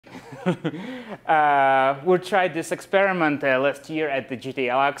We tried this experiment last year at the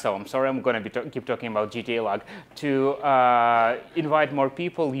GTALUG, so I'm sorry I'm going to keep talking about GTALUG, to invite more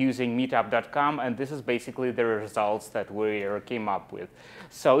people using meetup.com, and this is basically the results that we came up with.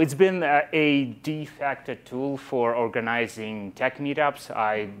 So it's been a de facto tool for organizing tech meetups.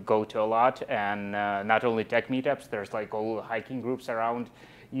 I go to a lot, and not only tech meetups, there's like all hiking groups around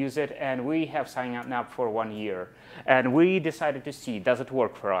use it, and we have signed up for 1 year. And we decided to see, does it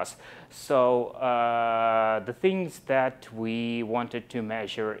work for us? So the things that we wanted to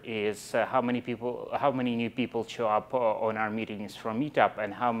measure is how many new people show up on our meetings from Meetup,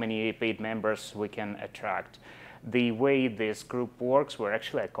 and how many paid members we can attract. The way this group works, we're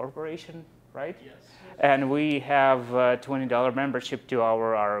actually a corporation, right? Yes. And we have a $20 membership to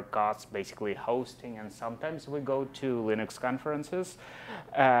our costs, basically hosting, and sometimes we go to Linux conferences.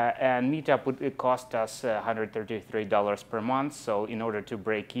 And Meetup would cost us $133 per month, so in order to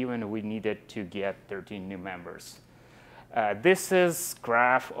break even, we needed to get 13 new members. This is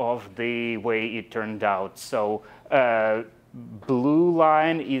graph of the way it turned out. So blue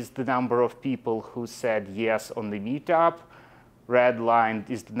line is the number of people who said yes on the Meetup. Red line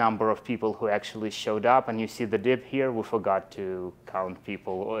is the number of people who actually showed up, and you see the dip here. We forgot to count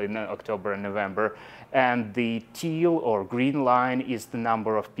people in October and November. And the teal or green line is the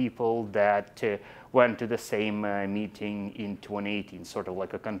number of people that went to the same meeting in 2018, sort of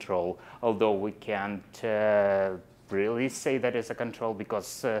like a control, although we can't really say that is a control,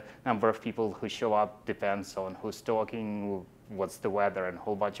 because number of people who show up depends on who's talking, what's the weather, and a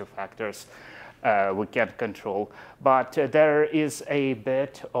whole bunch of factors. We can't control. But there is a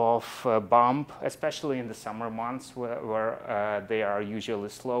bit of bump, especially in the summer months where they are usually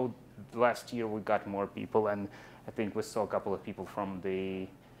slow. Last year we got more people, and I think we saw a couple of people from the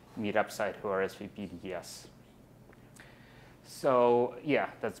Meetup site who are SVP'd yes. So yeah,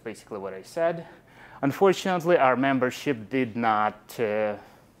 that's basically what I said. Unfortunately, our membership did not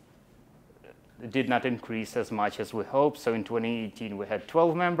increase as much as we hoped. So in 2018, we had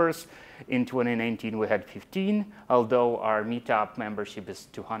 12 members. In 2019, we had 15, although our Meetup membership is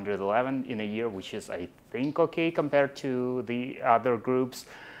 211 in a year, which is, I think, OK compared to the other groups.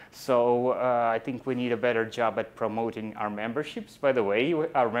 So I think we need a better job at promoting our memberships. By the way,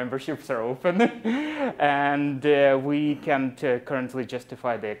 our memberships are open. And we can't currently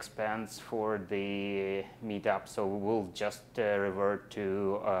justify the expense for the Meetup. So we'll just revert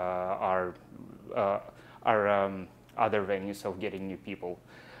to our other venues of getting new people.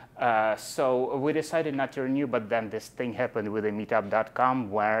 So we decided not to renew, but then this thing happened with the meetup.com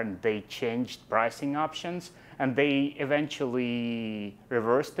where they changed pricing options, and they eventually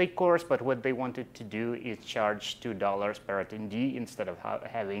reversed the course, but what they wanted to do is charge $2 per attendee instead of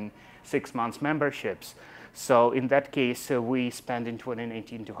having 6 months memberships. So in that case, we spent in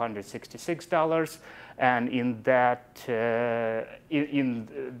 2019 $266, and in that,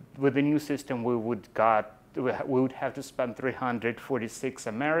 with the new system, we would have to spend $346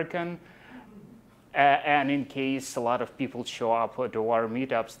 American. And in case a lot of people show up to our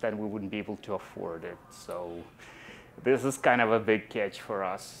meetups, then we wouldn't be able to afford it. So this is kind of a big catch for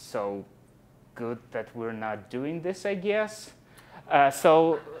us. So good that we're not doing this, I guess. But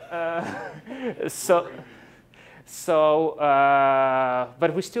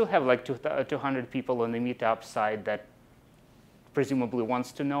we still have like 200 people on the meetup side that presumably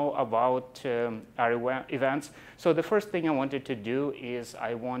wants to know about our events. So the first thing I wanted to do is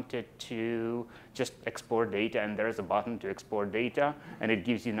I wanted to just export data, and there's a button to export data, and it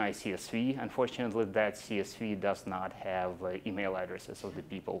gives you nice CSV. Unfortunately, that CSV does not have email addresses of the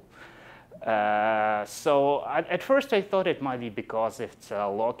people. So at first I thought it might be because it's a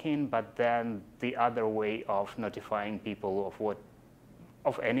lock-in, but then the other way of notifying people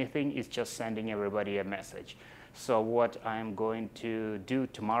of anything is just sending everybody a message. So what I'm going to do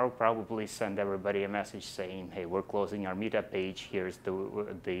tomorrow, probably send everybody a message saying, hey, we're closing our meetup page. Here's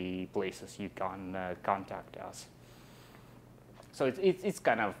the places you can contact us. So it's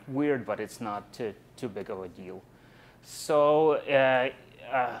kind of weird, but it's not too big of a deal. So,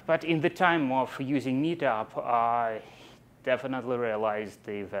 but in the time of using Meetup, I definitely realized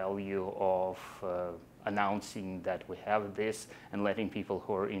the value of announcing that we have this and letting people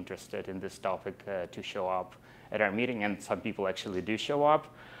who are interested in this topic to show up at our meeting, and some people actually do show up.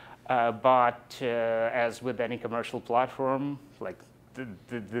 But as with any commercial platform, like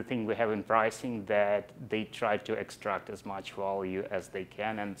the thing we have in pricing, that they try to extract as much value as they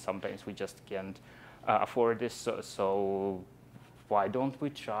can, and sometimes we just can't afford this. So why don't we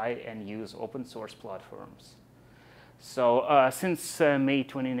try and use open source platforms? So since May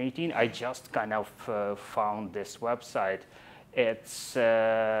 2018, I just kind of found this website. It's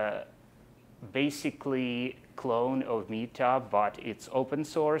basically clone of Meetup, but it's open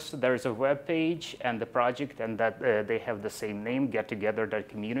source. There's a web page and the project, and that they have the same name,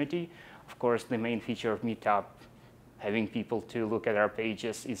 gettogether.community. Of course, the main feature of Meetup, having people to look at our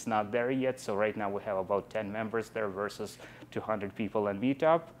pages, is not there yet. So right now we have about 10 members there versus 200 people on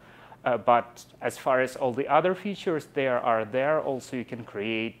Meetup. But as far as all the other features, there are there. Also, you can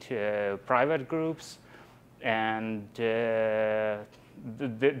create private groups. And the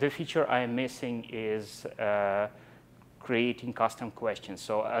feature I'm missing is creating custom questions.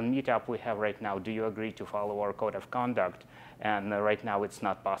 So on Meetup, we have right now, do you agree to follow our code of conduct? And right now, it's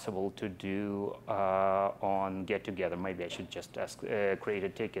not possible to do on Get Together. Maybe I should just create a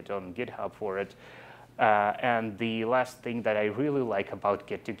ticket on GitHub for it. And the last thing that I really like about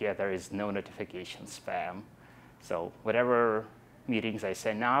Get Together is no notification spam. So whatever meetings I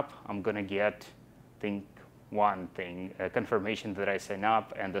sign up, I'm going to get, one thing, a confirmation that I sign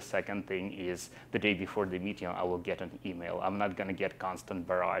up, and the second thing is the day before the meeting, I will get an email. I'm not going to get constant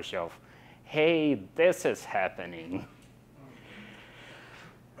barrage of, hey, this is happening.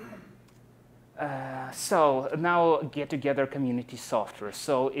 So now Get Together community software.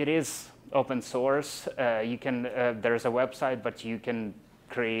 So it is open source. You can there's a website, but you can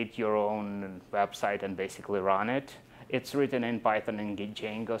create your own website and basically run it. It's written in Python and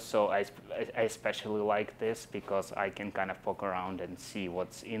Django, so I especially like this because I can kind of poke around and see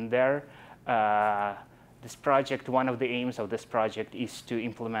what's in there. This project, one of the aims of this project is to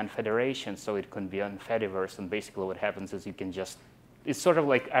implement federation, so it can be on Fediverse, and basically what happens is you can just, it's sort of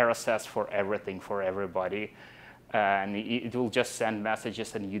like RSS for everything, for everybody. And it will just send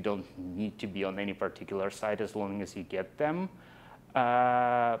messages, and you don't need to be on any particular site as long as you get them.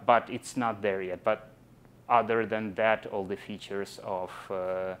 But it's not there yet. But other than that, all the features of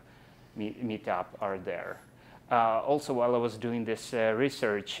Meetup are there. Also, while I was doing this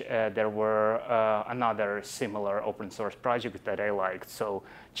research, there were another similar open source project that I liked. So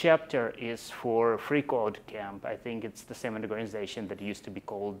Chapter is for Free Code Camp. I think it's the same organization that used to be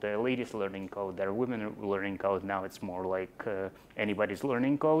called Ladies Learning Code. They're Women Learning Code. Now it's more like anybody's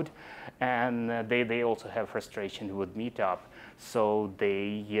learning code. And they also have frustration with Meetup. So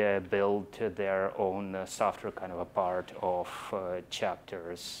they built their own software, kind of a part of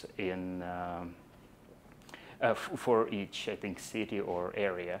chapters in for each, I think, city or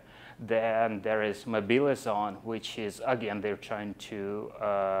area. Then there is Mobilizon, which is, again, they're trying to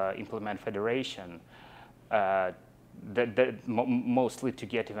implement federation, mostly to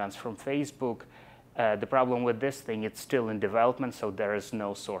get events from Facebook. The problem with this thing, it's still in development, so there is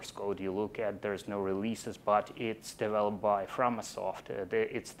no source code you look at, there's no releases, but it's developed by Framasoft.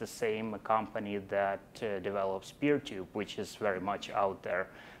 It's the same company that develops PeerTube, which is very much out there.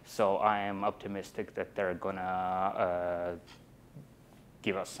 So I am optimistic that they're gonna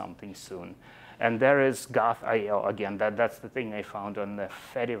give us something soon. And there is Goth.io, again, that's the thing I found on the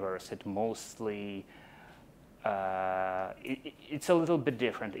Fediverse. It mostly, it's a little bit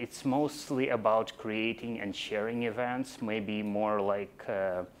different. It's mostly about creating and sharing events, maybe more like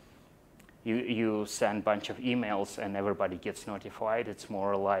you send a bunch of emails and everybody gets notified. It's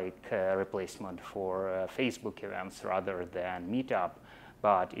more like a replacement for Facebook events rather than Meetup,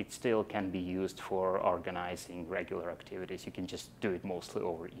 but it still can be used for organizing regular activities. You can just do it mostly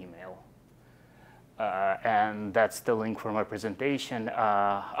over email. And that's the link for my presentation.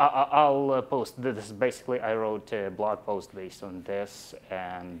 I'll post this. Basically, I wrote a blog post based on this,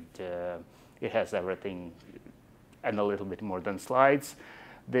 and it has everything and a little bit more than slides.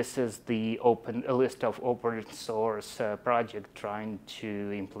 This is the a list of open source projects trying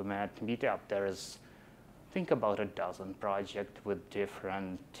to implement Meetup. There's, I think, about a dozen projects with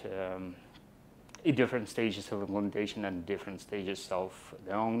different stages of implementation and different stages of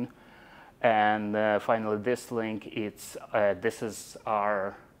their own. And finally, this link, this is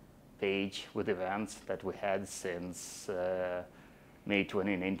our page with events that we had since May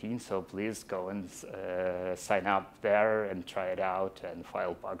 2019. So please go and sign up there and try it out and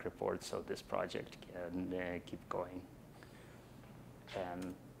file bug reports so this project can keep going.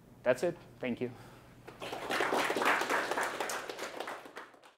 And that's it. Thank you.